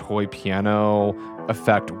funny toy piano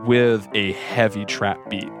effect with a heavy trap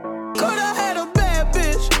beat.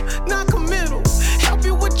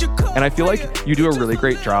 And I feel like you do a really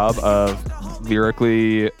great job of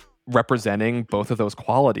lyrically representing both of those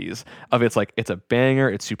qualities of it's like, it's a banger,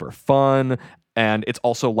 it's super fun, and it's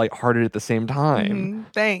also lighthearted at the same time.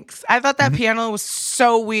 Thanks. I thought that piano was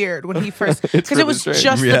so weird when he first, because really it was strange.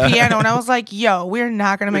 just the piano, and I was like, "Yo, we're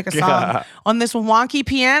not gonna make a song on this wonky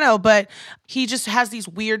piano." But he just has these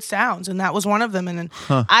weird sounds, and that was one of them. And then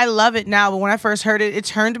I love it now, but when I first heard it, it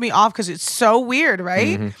turned me off because it's so weird,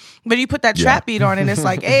 right? But you put that trap beat on, and it's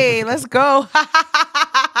like, "Hey, let's go."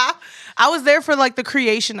 I was there for like the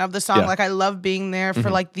creation of the song. Yeah. Like I love being there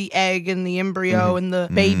for like the egg and the embryo and the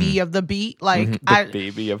baby of the beat. Like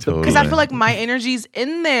Baby of the because I feel like my energy's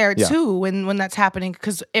in there too when that's happening.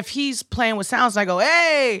 Because if he's playing with sounds, and I go,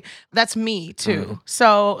 "Hey," that's me too.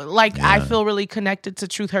 So like I feel really connected to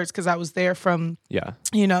Truth Hurts because I was there from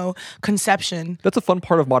you know, conception. That's a fun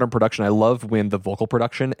part of modern production. I love when the vocal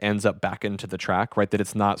production ends up back into the track, right? That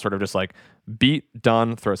it's not sort of just like beat,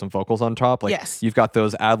 done, throw some vocals on top. Like you've got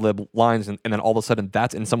those ad lib lines, and then all of a sudden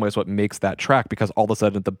that's in some ways what makes that track, because all of a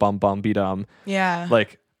sudden the bum beat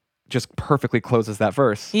like just perfectly closes that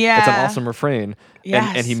verse. Yeah. It's an awesome refrain.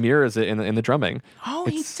 Yes. and he mirrors it in the drumming. Oh,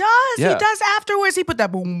 he does. yeah. He does afterwards. He put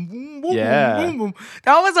that boom, boom, boom, Yeah. boom, boom, boom.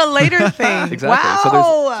 That was a later thing. Exactly.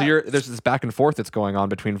 Wow. So there's this back and forth that's going on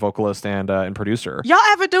between vocalist and producer. Y'all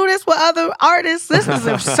ever do this with other artists? This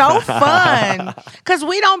is so fun. Because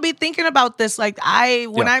we don't be thinking about this. Like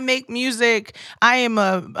when I make music, I am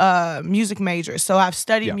a music major. So I've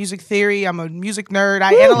studied music theory. I'm a music nerd.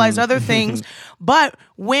 I analyze other things. But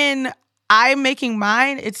when I'm making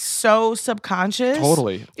mine, it's so subconscious.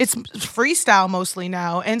 Totally. It's freestyle mostly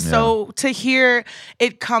now. And so to hear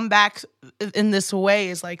it come back in this way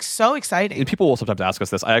is like so exciting. And people will sometimes ask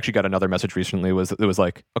us this. I actually got another message recently. It was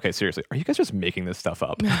like, okay, seriously, are you guys just making this stuff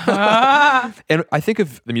up? And I think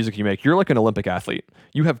of the music you make, you're like an Olympic athlete.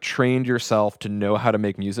 You have trained yourself to know how to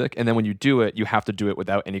make music. And then when you do it, you have to do it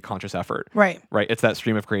without any conscious effort. Right. Right. It's that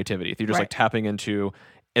stream of creativity. You're just like tapping into.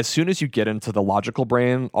 As soon as you get into the logical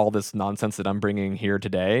brain, all this nonsense that I'm bringing here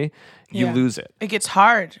today, you lose it. It gets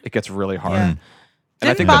hard. It gets really hard. Yeah. And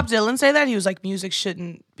I Didn't think Bob Dylan say that? He was like, music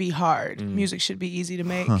shouldn't be hard. Music should be easy to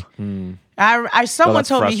make. Someone that's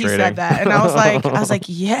told me he said frustrating. that. And I was like,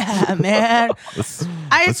 yeah, man. It's let's go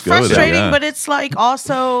with that, frustrating, yeah. but it's like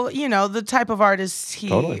also, the type of artist he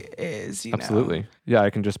Totally. is, Absolutely. Yeah, I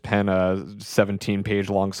can just pen a 17-page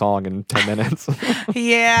long song in 10 minutes.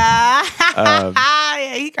 Yeah.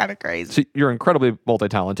 Yeah, he kind of crazy. So you're incredibly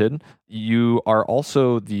multi-talented. You are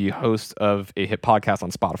also the host of a hit podcast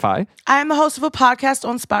on Spotify. I am the host of a podcast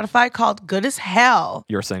on Spotify called Good as Hell.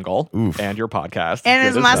 Your single and your podcast. And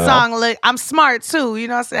it's Good my as Hell. song. Look, I'm smart too. You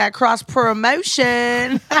know what I'm saying? Cross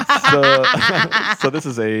promotion. So this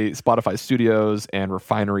is a Spotify Studios and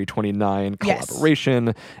Refinery 29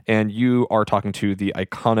 collaboration. And you are talking to the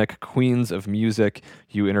iconic queens of music.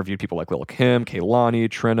 You interviewed people like Lil' Kim,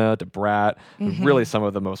 Kehlani, Trina, DeBrat, really some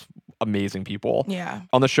of the most amazing people. Yeah.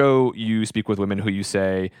 On the show, you speak with women who you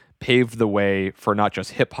say paved the way for not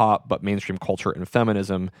just hip hop, but mainstream culture and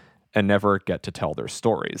feminism, and never get to tell their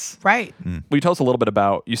stories. Right. Will you tell us a little bit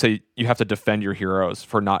about, you say you have to defend your heroes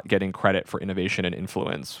for not getting credit for innovation and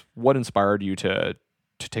influence. What inspired you to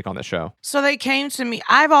take on this show? So they came to me.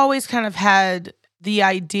 I've always kind of had the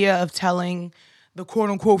idea of telling the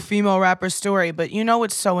quote-unquote female rapper story. But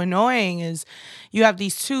what's so annoying is you have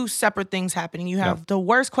these two separate things happening. You have the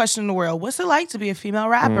worst question in the world. What's it like to be a female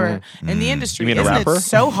rapper in the industry? You mean a Isn't rapper? it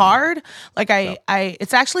so hard? Like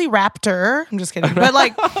it's actually Raptor. I'm just kidding. But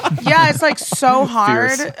like, yeah, it's like so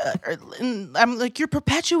hard. I'm like, you're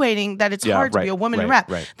perpetuating that it's hard to be a woman in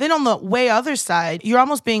rap. Right. Then on the way other side, you're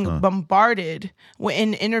almost being bombarded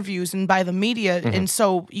in interviews and by the media. And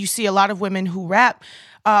so you see a lot of women who rap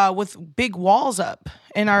with big walls up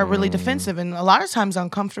and are really defensive and a lot of times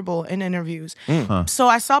uncomfortable in interviews. So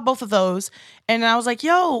I saw both of those and I was like,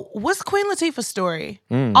 yo, what's Queen Latifah's story?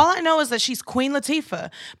 All I know is that she's Queen Latifah.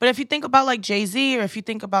 But if you think about like Jay-Z or if you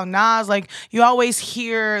think about Nas, like you always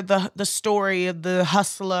hear the story of the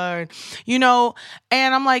hustler,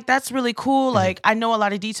 and I'm like, that's really cool. Like I know a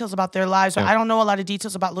lot of details about their lives, but I don't know a lot of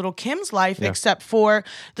details about Lil' Kim's life except for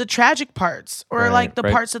the tragic parts or like the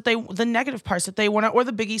parts that the negative parts that they want to, or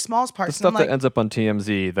the Biggie Smalls parts. The stuff like, that ends up on TMZ,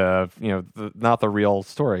 not the real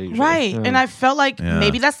story. Usually. Right. And I felt like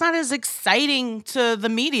maybe that's not as exciting to the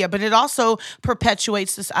media, but it also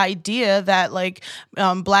perpetuates this idea that like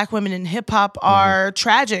black women in hip hop are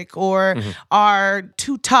tragic or are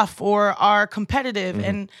too tough or are competitive.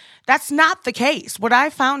 And that's not the case. What I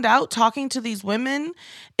found out talking to these women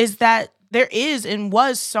is that there is and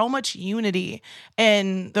was so much unity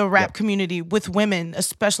in the rap community with women,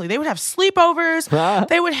 especially. They would have sleepovers.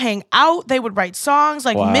 They would hang out. They would write songs.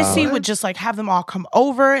 Like Missy would just like have them all come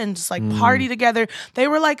over and just like party together. They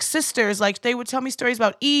were like sisters. Like they would tell me stories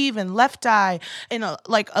about Eve and Left Eye and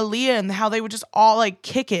like Aaliyah and how they would just all like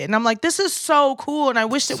kick it. And I'm like, this is so cool. And I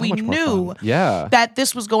wish that we knew that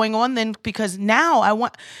this was going on then, because now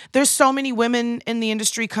there's so many women in the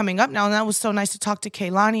industry coming up now. And that was so nice to talk to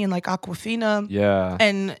Kehlani and like Aquafina. Yeah.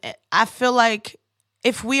 And I feel like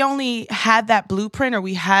if we only had that blueprint or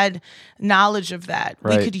we had knowledge of that,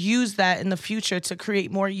 we could use that in the future to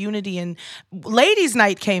create more unity. And Ladies'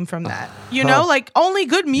 Night came from that. Like only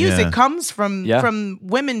good music comes from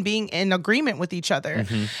women being in agreement with each other.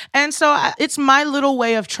 And so it's my little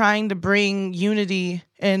way of trying to bring unity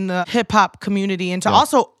in the hip hop community and to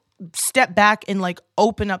also step back and like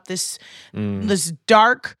open up this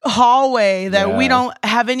dark hallway that we don't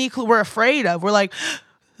have any clue. We're afraid of. We're like,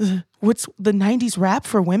 what's the 90s rap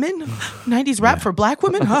for women? 90s rap for black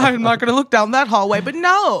women? I'm not going to look down that hallway. But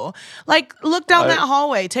no, like look down that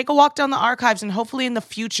hallway, take a walk down the archives, and hopefully in the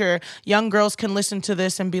future, young girls can listen to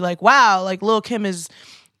this and be like, wow, like Lil' Kim is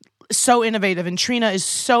so innovative and Trina is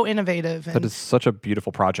so innovative. That is such a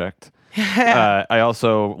beautiful project. I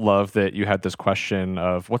also love that you had this question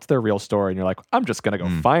of what's their real story, and you're like, I'm just gonna go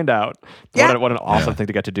find out. Yeah. What an awesome thing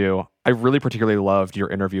to get to do. I really particularly loved your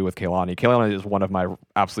interview with Kehlani. Kehlani is one of my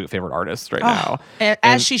absolute favorite artists right now,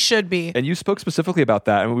 as she should be. And you spoke specifically about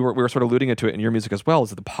that, and we were sort of alluding into it in your music as well, is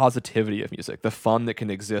the positivity of music, the fun that can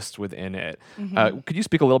exist within it. Could you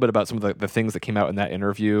speak a little bit about some of the things that came out in that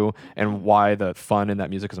interview and why the fun in that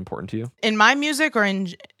music is important to you? In my music, or in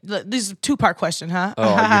this is a 2-part question, huh? Oh,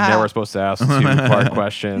 you're never supposed to ask 2-part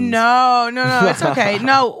questions. No, it's okay.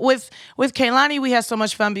 No, with Kehlani, we had so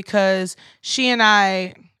much fun because she and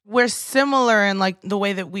I, we're similar in like the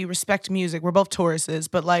way that we respect music. We're both Tauruses,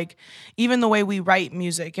 but like even the way we write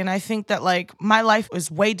music. And I think that like my life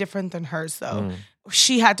was way different than hers though.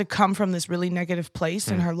 She had to come from this really negative place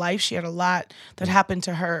in her life. She had a lot that happened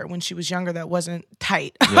to her when she was younger that wasn't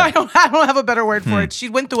tight. Yeah. I don't have a better word for it. She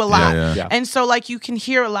went through a lot. Yeah. And so like you can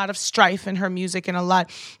hear a lot of strife in her music and a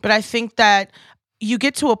lot. But I think that you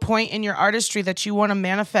get to a point in your artistry that you want to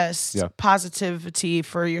manifest positivity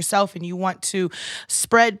for yourself and you want to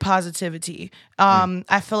spread positivity.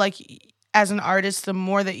 I feel like as an artist, the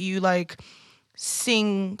more that you like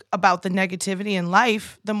sing about the negativity in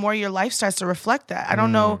life, the more your life starts to reflect that. I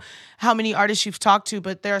don't know how many artists you've talked to,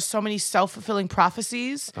 but there are so many self-fulfilling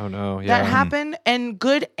prophecies that happen, and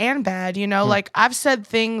good and bad, you know? Like I've said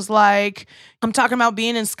things like, I'm talking about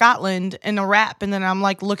being in Scotland in a rap, and then I'm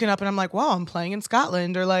like looking up and I'm like, wow, I'm playing in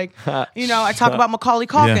Scotland. Or like, you know, I talk about Macaulay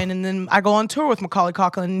Culkin and then I go on tour with Macaulay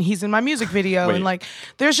Culkin and he's in my music video. And like,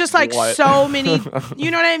 there's just like so many, you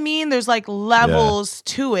know what I mean? There's like levels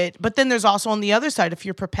to it. But then there's also on the other side, if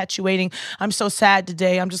you're perpetuating, I'm so sad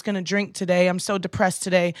today, I'm just going to drink today, I'm so depressed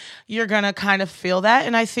today, you're going to kind of feel that.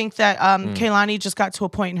 And I think that Kehlani just got to a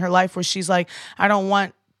point in her life where she's like, I don't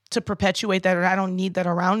want to perpetuate that, or I don't need that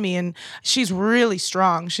around me. And she's really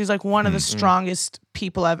strong. She's like one of the strongest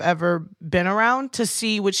people I've ever been around, to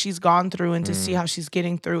see what she's gone through and to see how she's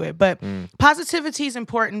getting through it. But positivity is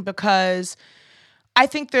important because I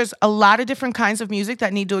think there's a lot of different kinds of music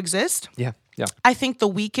that need to exist. Yeah. I think The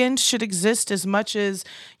Weeknd should exist as much as,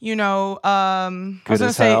 you know, Good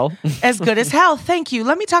as hell. As good as hell. Thank you.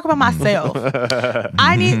 Let me talk about myself. The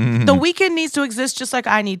Weeknd needs to exist just like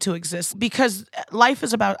I need to exist, because life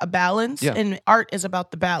is about a balance and art is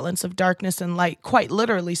about the balance of darkness and light, quite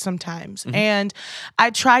literally sometimes. And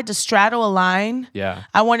I tried to straddle a line. Yeah.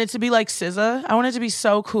 I wanted to be like SZA. I wanted to be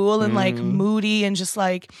so cool and like moody and just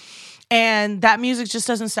like, and that music just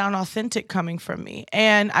doesn't sound authentic coming from me.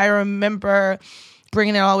 And I remember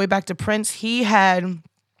bringing it all the way back to Prince. He had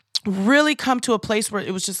really come to a place where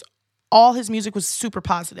it was just all his music was super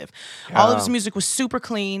positive. All of his music was super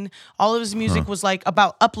clean. All of his music was like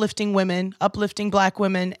about uplifting women, uplifting Black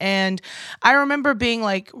women. And I remember being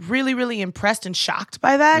like really, really impressed and shocked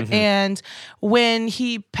by that. And when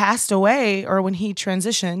he passed away, or when he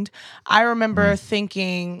transitioned, I remember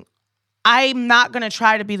thinking, I'm not going to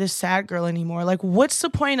try to be this sad girl anymore. Like, what's the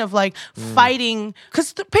point of like fighting?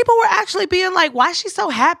 Because people were actually being like, why is she so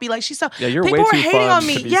happy? Like, she's so, you're people way were too hating fun on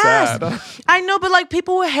me. to be Yes. sad. I know, but like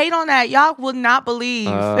people would hate on that. Y'all would not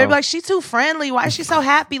believe. They'd be like, she's too friendly. Why is she so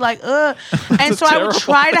happy? Like, And so I would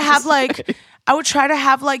try to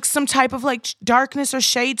have like, some type of like darkness or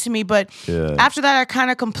shade to me. But after that, I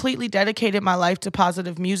kind of completely dedicated my life to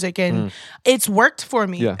positive music, and it's worked for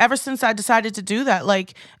me ever since I decided to do that.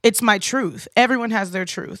 Like, it's my truth. Everyone has their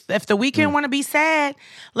truth. If The Weeknd want to be sad,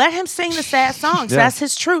 let him sing the sad songs. That's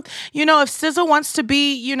his truth. You know, if SZA wants to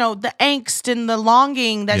be, you know, the angst and the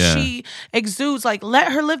longing that she exudes, like,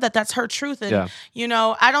 let her live that. That's her truth. And, you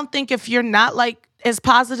know, I don't think if you're not like as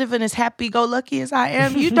positive and as happy-go-lucky as I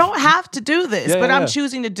am, you don't have to do this. But I'm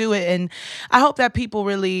choosing to do it, and I hope that people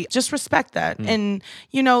really just respect that. And,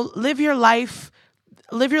 you know, live your life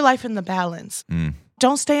in the balance.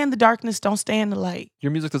 Don't stay in the darkness, don't stay in the light.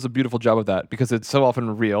 Your music does a beautiful job of that because it's so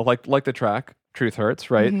often real, like the track Truth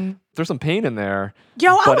Hurts, right? There's some pain in there.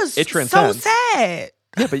 Yo, I was it so transcends. sad.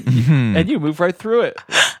 Yeah, but and you move right through it.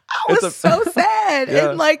 I was so sad.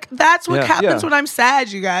 And like, that's what happens when I'm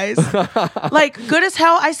sad, you guys. Like, Good as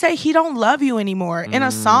Hell, I say he don't love you anymore in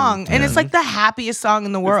a song. And it's like the happiest song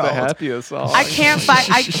in the world. It's the happiest song. I can't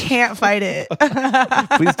fight it.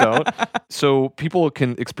 Please don't. So people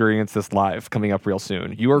can experience this live coming up real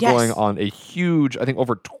soon. You are going on a huge, I think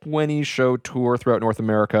over 20 show tour throughout North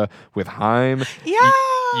America with Haim. Yeah.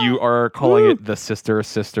 You are calling it the Sister,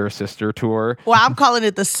 Sister, Sister tour. Well, I'm calling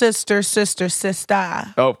it the Sister, Sister,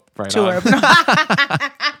 Sister Oh, right tour.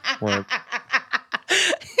 on.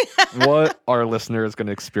 What are listeners going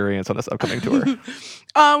to experience on this upcoming tour?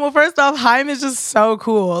 Well, first off, Haim is just so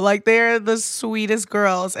cool. Like, they're the sweetest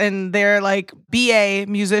girls, and they're like BA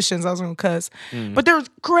musicians. I was going to cuss, but they're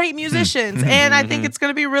great musicians, and I think it's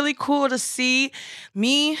going to be really cool to see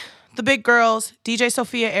me, the big girls, DJ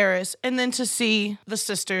Sophia Eris, and then to see the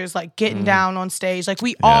sisters like getting down on stage. Like,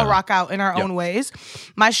 we all rock out in our own ways.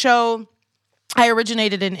 My show, I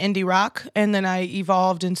originated in indie rock, and then I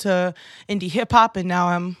evolved into indie hip hop, and now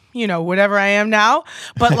I'm, whatever I am now.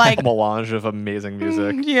 But like a melange of amazing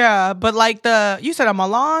music. Yeah, but like you said a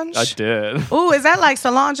melange? I did. Ooh, is that like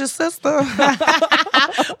Solange's sister?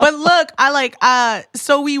 But look,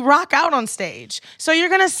 so we rock out on stage. So you're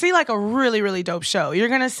going to see like a really, really dope show. You're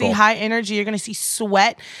going to see high energy. You're going to see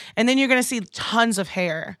sweat. And then you're going to see tons of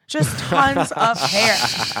hair. Just tons of hair.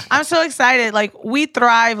 I'm so excited. Like, we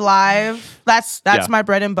thrive live. That's my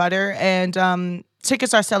bread and butter. And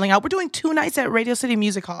tickets are selling out. We're doing 2 nights at Radio City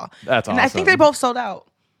Music Hall. That's awesome. And I think they both sold out.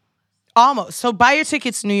 Almost. So buy your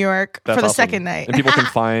tickets, New York, That's for the awesome. second night. And people can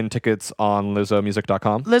find tickets on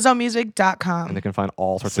LizzoMusic.com. LizzoMusic.com. And they can find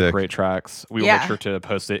all sorts of great tracks. We will make sure to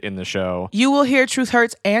post it in the show. You will hear Truth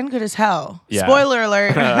Hurts and Good as Hell. Yeah. Spoiler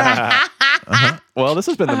alert. Well, this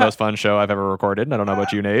has been the most fun show I've ever recorded. I don't know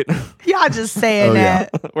about you, Nate. Y'all just saying that.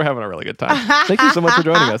 We're having a really good time. Thank you so much for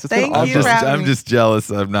joining us. It's been awesome. I'm just jealous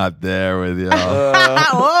I'm not there with y'all.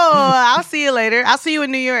 Whoa, I'll see you later. I'll see you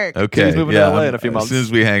in New York. Okay. He's moving to LA in a few months. As soon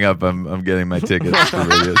as we hang up, I'm getting my tickets for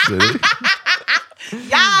Radio City.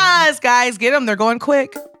 Yes, guys, get them. They're going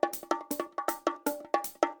quick.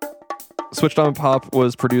 Switched on Pop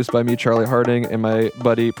was produced by me, Charlie Harding, and my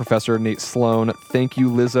buddy, Professor Nate Sloan. Thank you,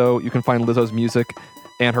 Lizzo. You can find Lizzo's music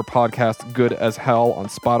and her podcast, Good as Hell, on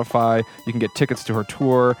Spotify. You can get tickets to her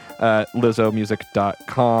tour at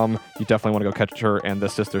lizzomusic.com. You definitely want to go catch her and the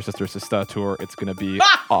Sister tour. It's going to be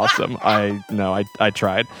awesome. I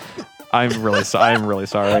tried. I'm really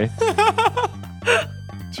sorry.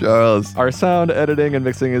 Charles. Our sound editing and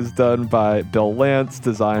mixing is done by Bill Lance,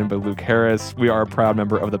 designed by Luke Harris. We are a proud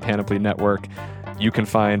member of the Panoply Network. You can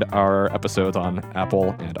find our episodes on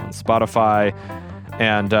Apple and on Spotify.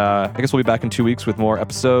 And I guess we'll be back in 2 weeks with more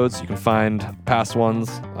episodes. You can find past ones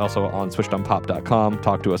also on switchedonpop.com.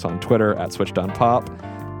 Talk to us on Twitter at switchedonpop.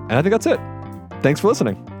 And I think that's it. Thanks for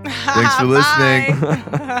listening. Thanks for listening.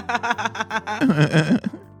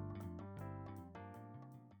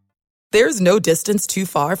 There's no distance too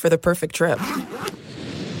far for the perfect trip.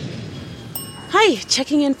 Hi,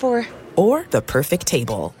 checking in for... Or the perfect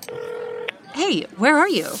table. Hey, where are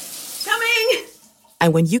you? Coming!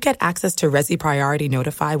 And when you get access to Resi Priority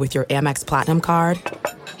Notify with your Amex Platinum card...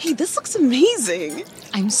 Hey, this looks amazing.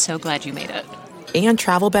 I'm so glad you made it. And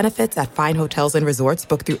travel benefits at fine hotels and resorts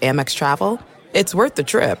booked through Amex Travel, it's worth the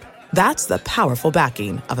trip. That's the powerful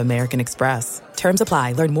backing of American Express. Terms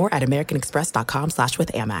apply. Learn more at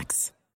americanexpress.com/withAmex.